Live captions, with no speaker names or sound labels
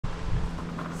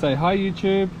Say hi,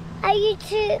 YouTube. Hi,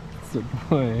 YouTube. Good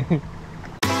boy.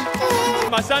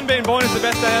 My son being born is the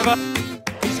best day ever.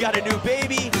 He's got a new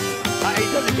baby. He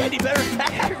doesn't get any better than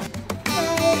that.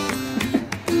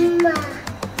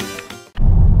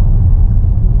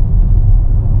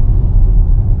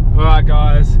 Alright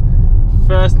guys,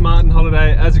 first Martin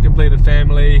holiday as a completed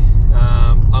family.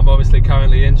 I'm obviously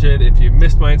currently injured. If you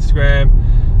missed my Instagram,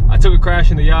 I took a crash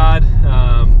in the yard,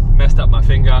 messed up my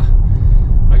finger.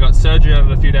 I got surgery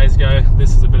on it a few days ago.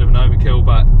 This is a bit of an overkill,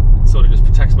 but it sort of just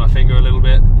protects my finger a little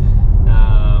bit.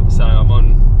 So I'm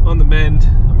on the mend,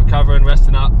 I'm recovering,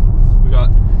 resting up. We got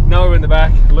Noah in the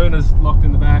back, Luna's locked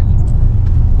in the back.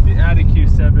 The Audi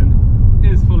Q7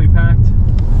 is fully packed.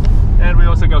 And we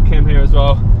also got Kim here as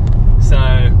well. So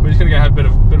we're just gonna go have a bit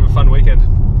of a fun weekend.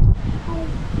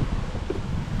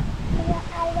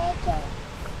 I like it.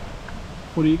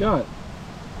 What do you got?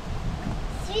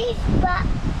 Shoes, but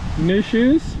New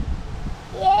shoes?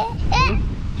 yeah.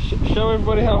 Show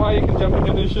everybody how high you can jump in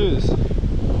your new shoes.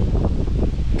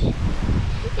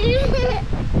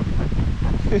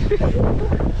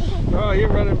 Oh, you're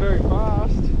running very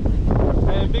fast.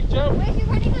 And big jump. Where's you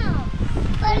running out?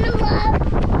 Follow up.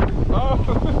 Oh.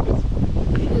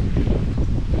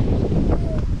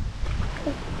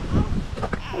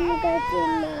 I'm gonna go to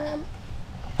Mom.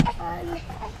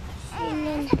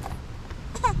 Singing.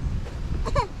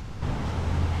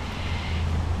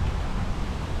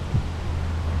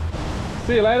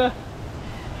 See you later.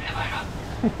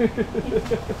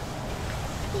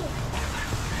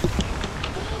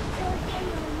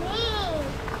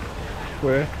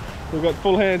 We've got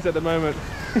full hands at the moment.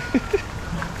 Okay,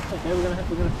 we're gonna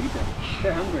feed them.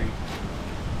 They're hungry.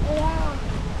 Yeah.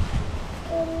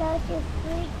 There's lots of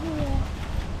food here.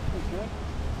 Okay.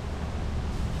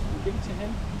 Give it to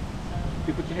him.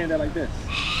 You put your hand out like this.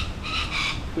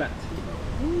 Flat.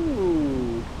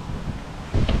 Ooh.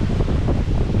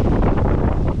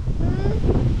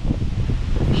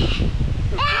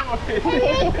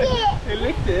 He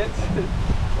licked it. You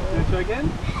want to try again?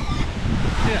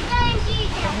 Here.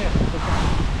 Come here.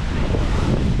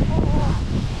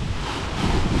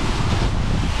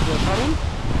 You want to pat him?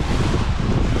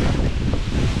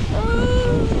 Oh,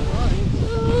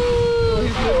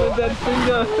 he's got that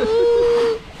finger.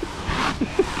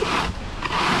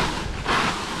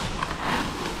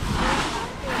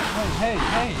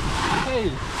 Hey.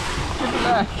 Give it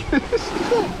back.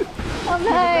 Oh no!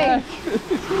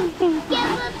 Give it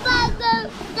back to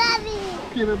Daddy!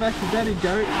 Give it back to Daddy,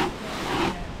 goat.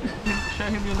 Show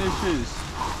him your new shoes.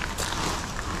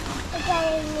 I got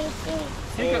a new shoes.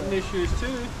 He got new shoes too.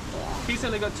 Yeah. He's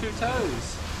only got 2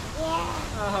 toes. Yeah.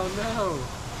 Oh no.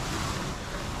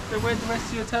 Then where'd the rest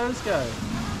of your toes go?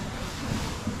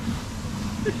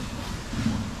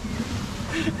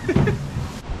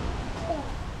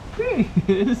 There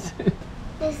he is.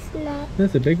 It's not.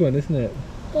 That's a big one, isn't it?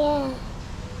 Yeah.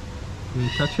 Can you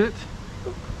touch it?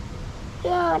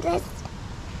 No, that's.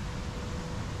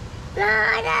 No,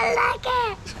 I don't like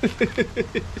it.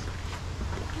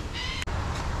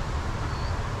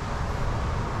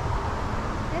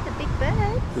 They're the big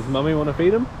birds. Does Mummy want to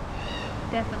feed him?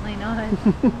 Definitely not.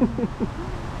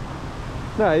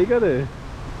 No, you gotta.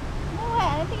 No way,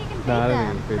 I don't think you can feed No, I don't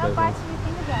them. think you can feed They'll those bite ones. your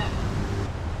fingers out.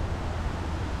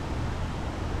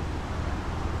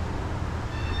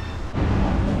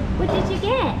 What did you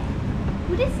get?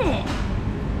 What is it?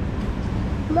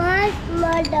 My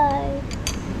mother.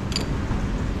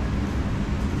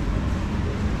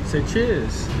 Say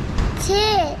cheers.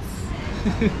 Cheers.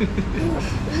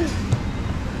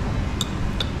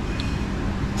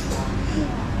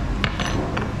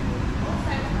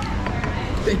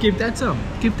 Hey, give Dad some.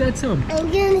 Give Dad some. I'm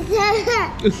gonna say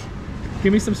that.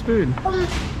 Give me some spoon. Can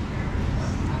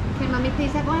Mummy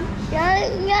please have one?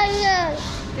 No.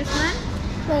 This one?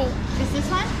 Wait. Is this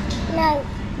one? No.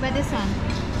 But this one?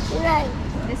 No.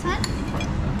 This one?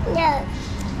 No.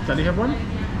 Daddy have one?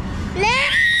 No.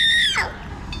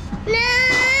 No.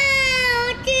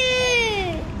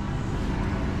 Dude.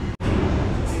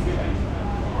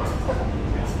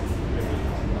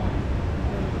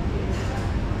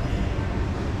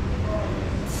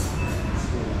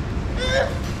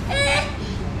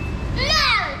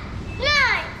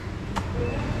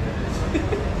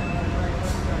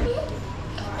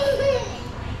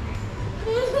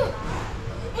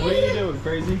 What are you doing,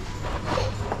 crazy?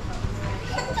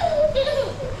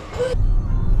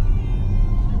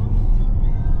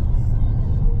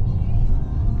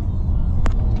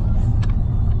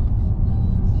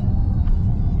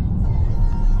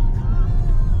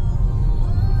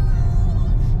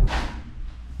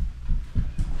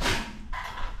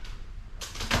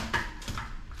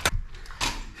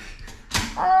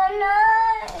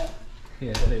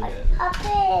 Yeah, there you go.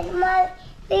 Up in my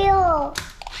wheel.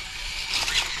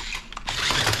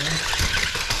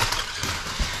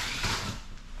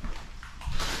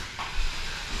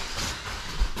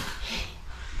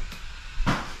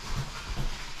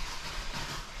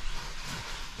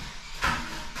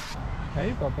 Hey,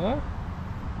 Bubba.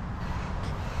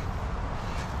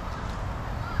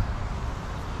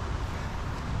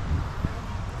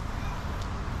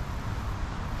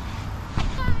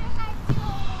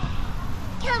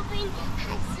 Camping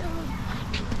castle.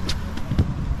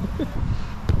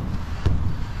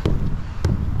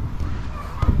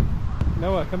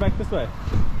 Noah, come back this way.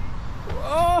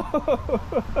 Oh!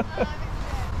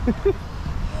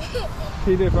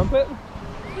 Can you do a front flip?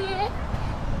 Yeah.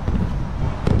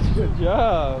 Good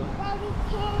job.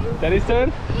 Daddy's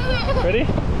turn? Ready?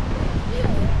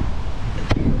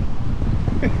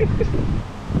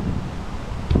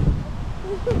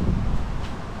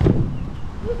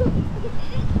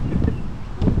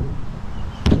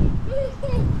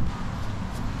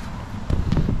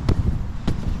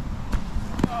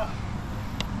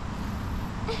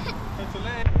 That's a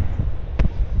leg.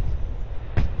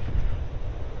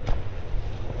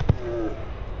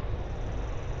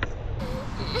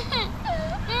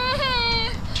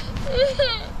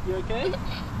 You okay? Did you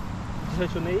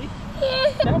hurt your knee?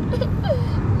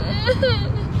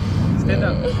 Stand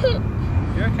up.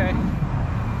 You're okay.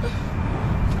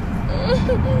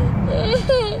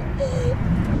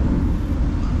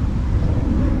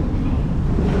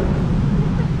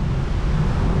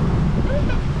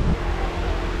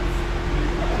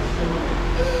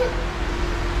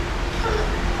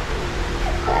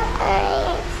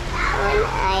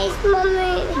 Ice,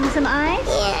 mommy. You want some ice?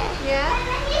 Yeah. Yeah?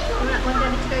 Want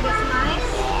Daddy to go get some ice?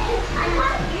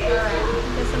 Alright,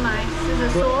 get some ice. Is it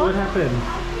What sore? happened?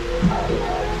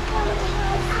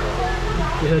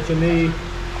 You hurt your knee.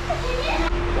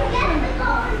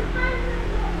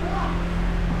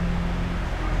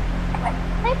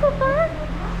 Hi, Papa.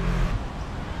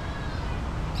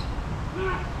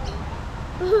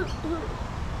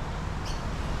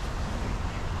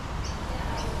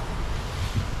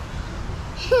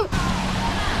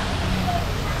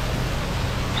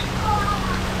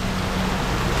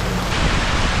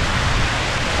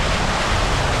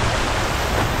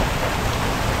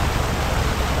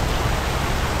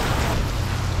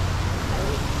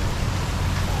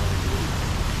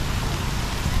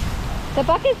 The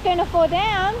bucket's going to fall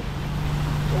down.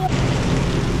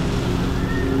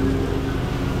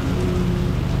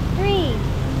 Three.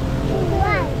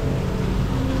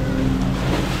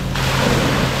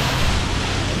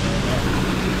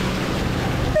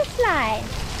 The slide.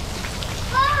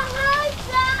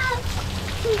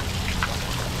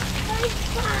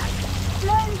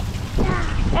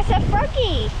 That's a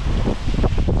froggy.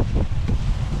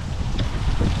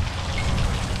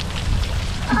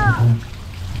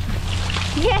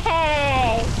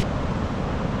 Yay!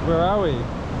 Where are we?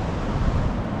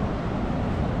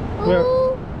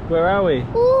 Where are we?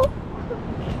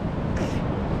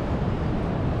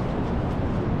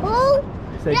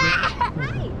 Say good.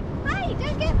 Hi! Hi!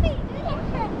 Don't get me!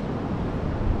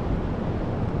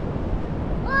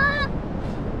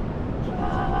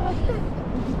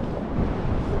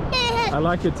 I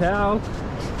like your towel.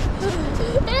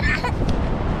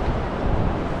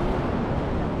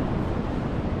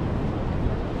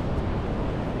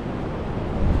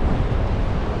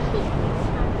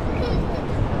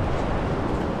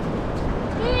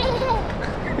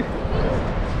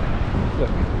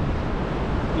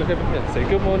 Look over here. Say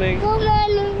good morning. Good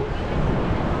morning.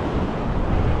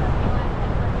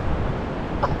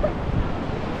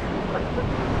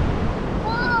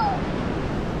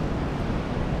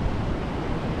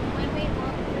 When we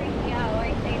walk through here, I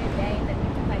always say today that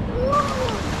it's like,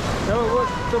 Oh, look,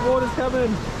 the water's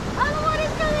coming. Oh, what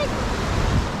is coming?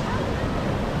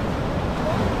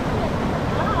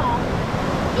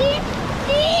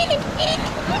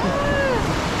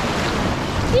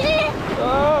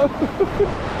 Oh!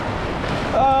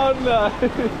 Oh no!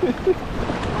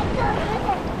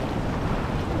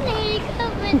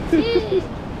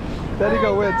 Daddy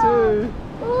got wet too.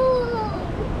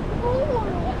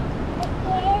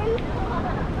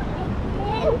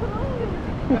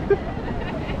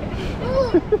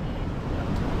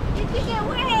 Did you get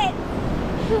wet?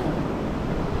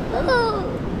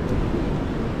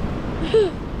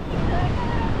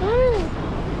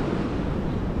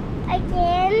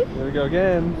 Again? There we go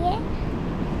again. Yeah.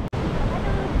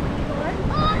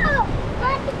 Oh,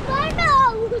 that's a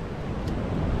funnel.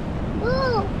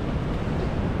 Oh.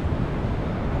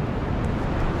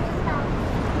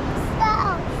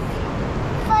 Sounds.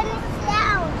 Funny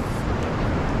sounds.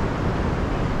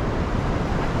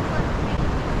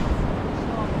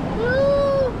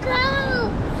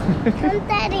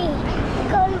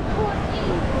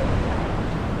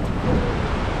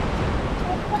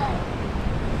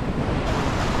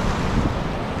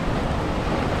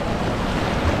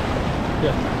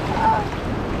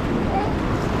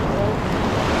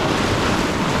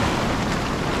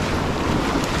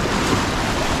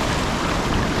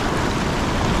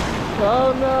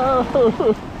 Oh no!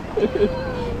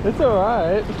 It's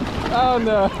alright. Oh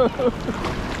no!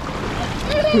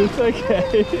 It's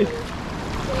okay.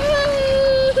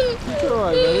 It's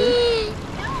alright, buddy.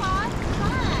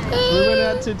 We went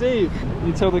out too deep.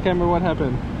 You tell the camera what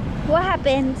happened. What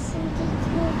happened?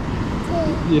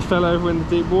 You fell over in the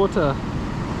deep water.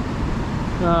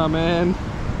 Oh man.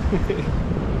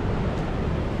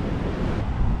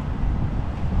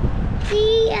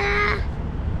 See ya.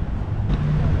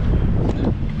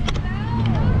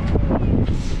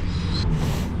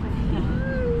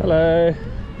 Hello.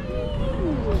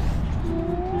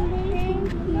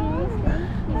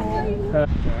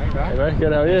 Hey bro,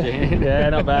 good, how are you? Yeah,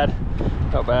 not bad.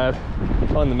 Not bad.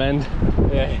 On the mend.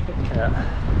 Yeah.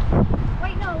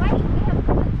 Wait, no, wait. We have a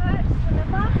present first,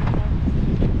 remember?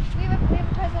 We have a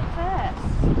present first.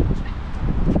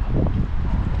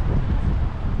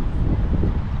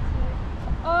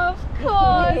 Of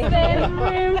course, there's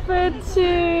room for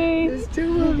two. There's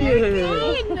two of you.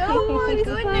 Oh my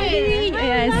goodness.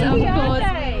 Yes, of course.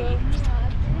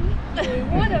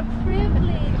 What a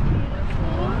privilege.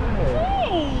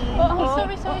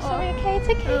 Oh, sorry. Okay, it's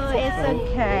okay. Oh, it's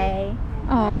okay.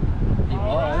 Oh.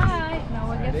 Alright, now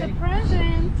we'll get the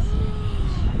present.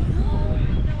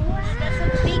 That's a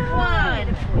big one.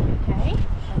 Okay?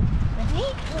 Ready?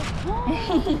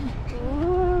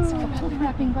 So we're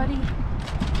wrapping, buddy.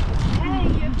 Okay,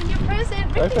 you open your present.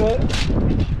 Ready? Open it.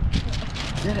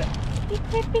 Get it. Be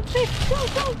quick.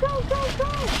 Go.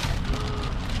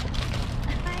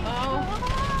 Oh.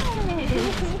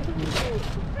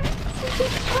 It's a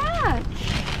big scratch.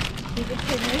 Give it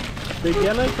to me. Big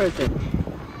yellow present.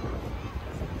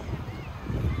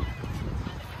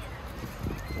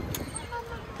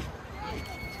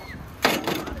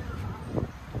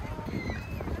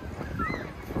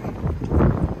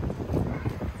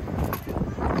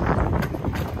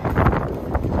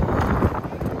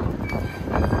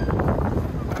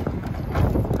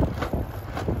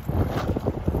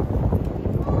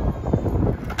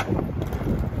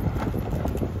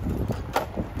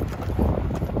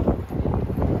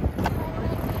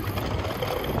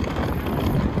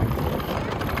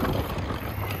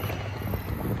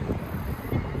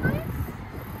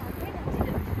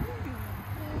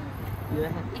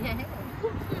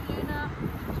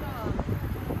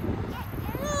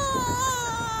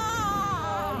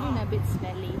 Luna a bit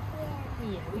smelly.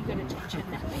 Yeah, we gotta change her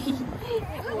nappy.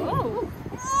 Whoa.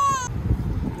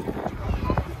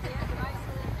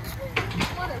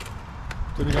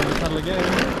 Do we go to the cuddle again?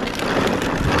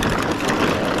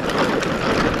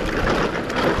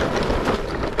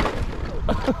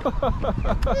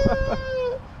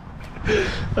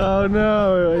 Oh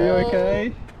no, are you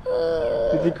okay?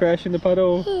 Did you crash in the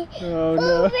puddle? Oh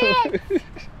no.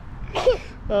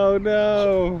 Oh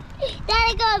no.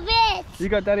 Daddy got wet. You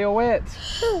got daddy all wet.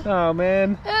 Oh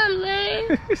man. Oh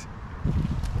man.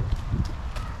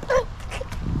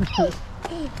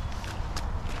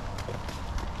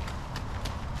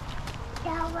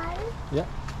 Yeah.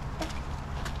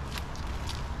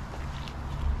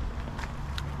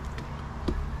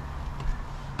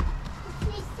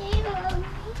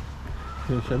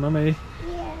 Can you show mummy?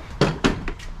 Yeah.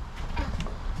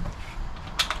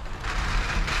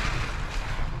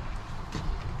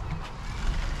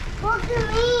 Look at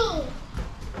me.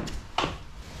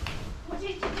 What did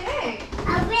you do?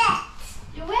 I'm wet.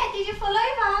 You're wet? Did you fall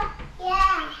over?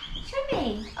 Yeah. Show me.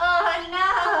 Oh no.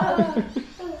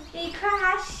 Did you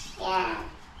crash? Yeah.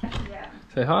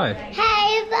 Say hi.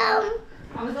 Hey, Mom.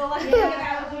 I was all like,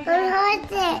 yeah. I'll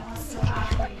hold it.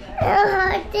 I'll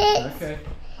hold it. Okay.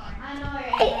 I know.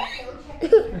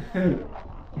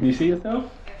 Do you see yourself?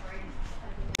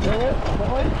 That way?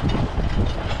 That way?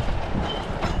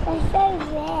 I'm so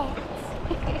wet.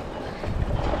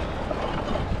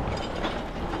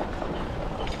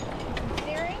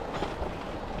 Steering?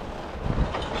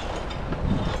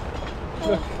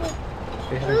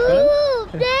 You having fun? Ooh,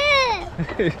 there.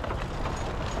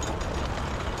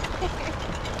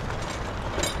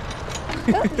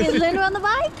 Oh, is Luna on the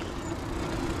bike?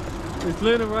 It's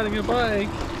Luna riding a bike.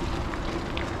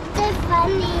 So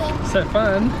funny. So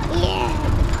fun. Yeah.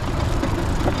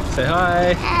 Say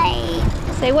hi. Hey.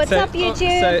 Say what's Say- up, YouTube?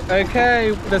 Say,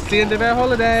 okay, that's the end of our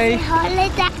holiday.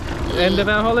 Holiday. End of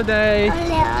our holiday.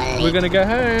 Holiday. We're gonna go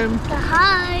home. Go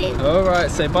home. Alright,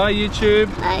 say bye YouTube.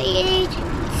 Bye,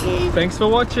 YouTube. Thanks for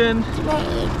watching. Thank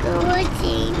you for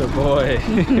watching. Good boy.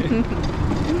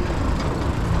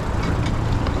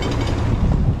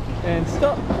 And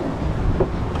stop.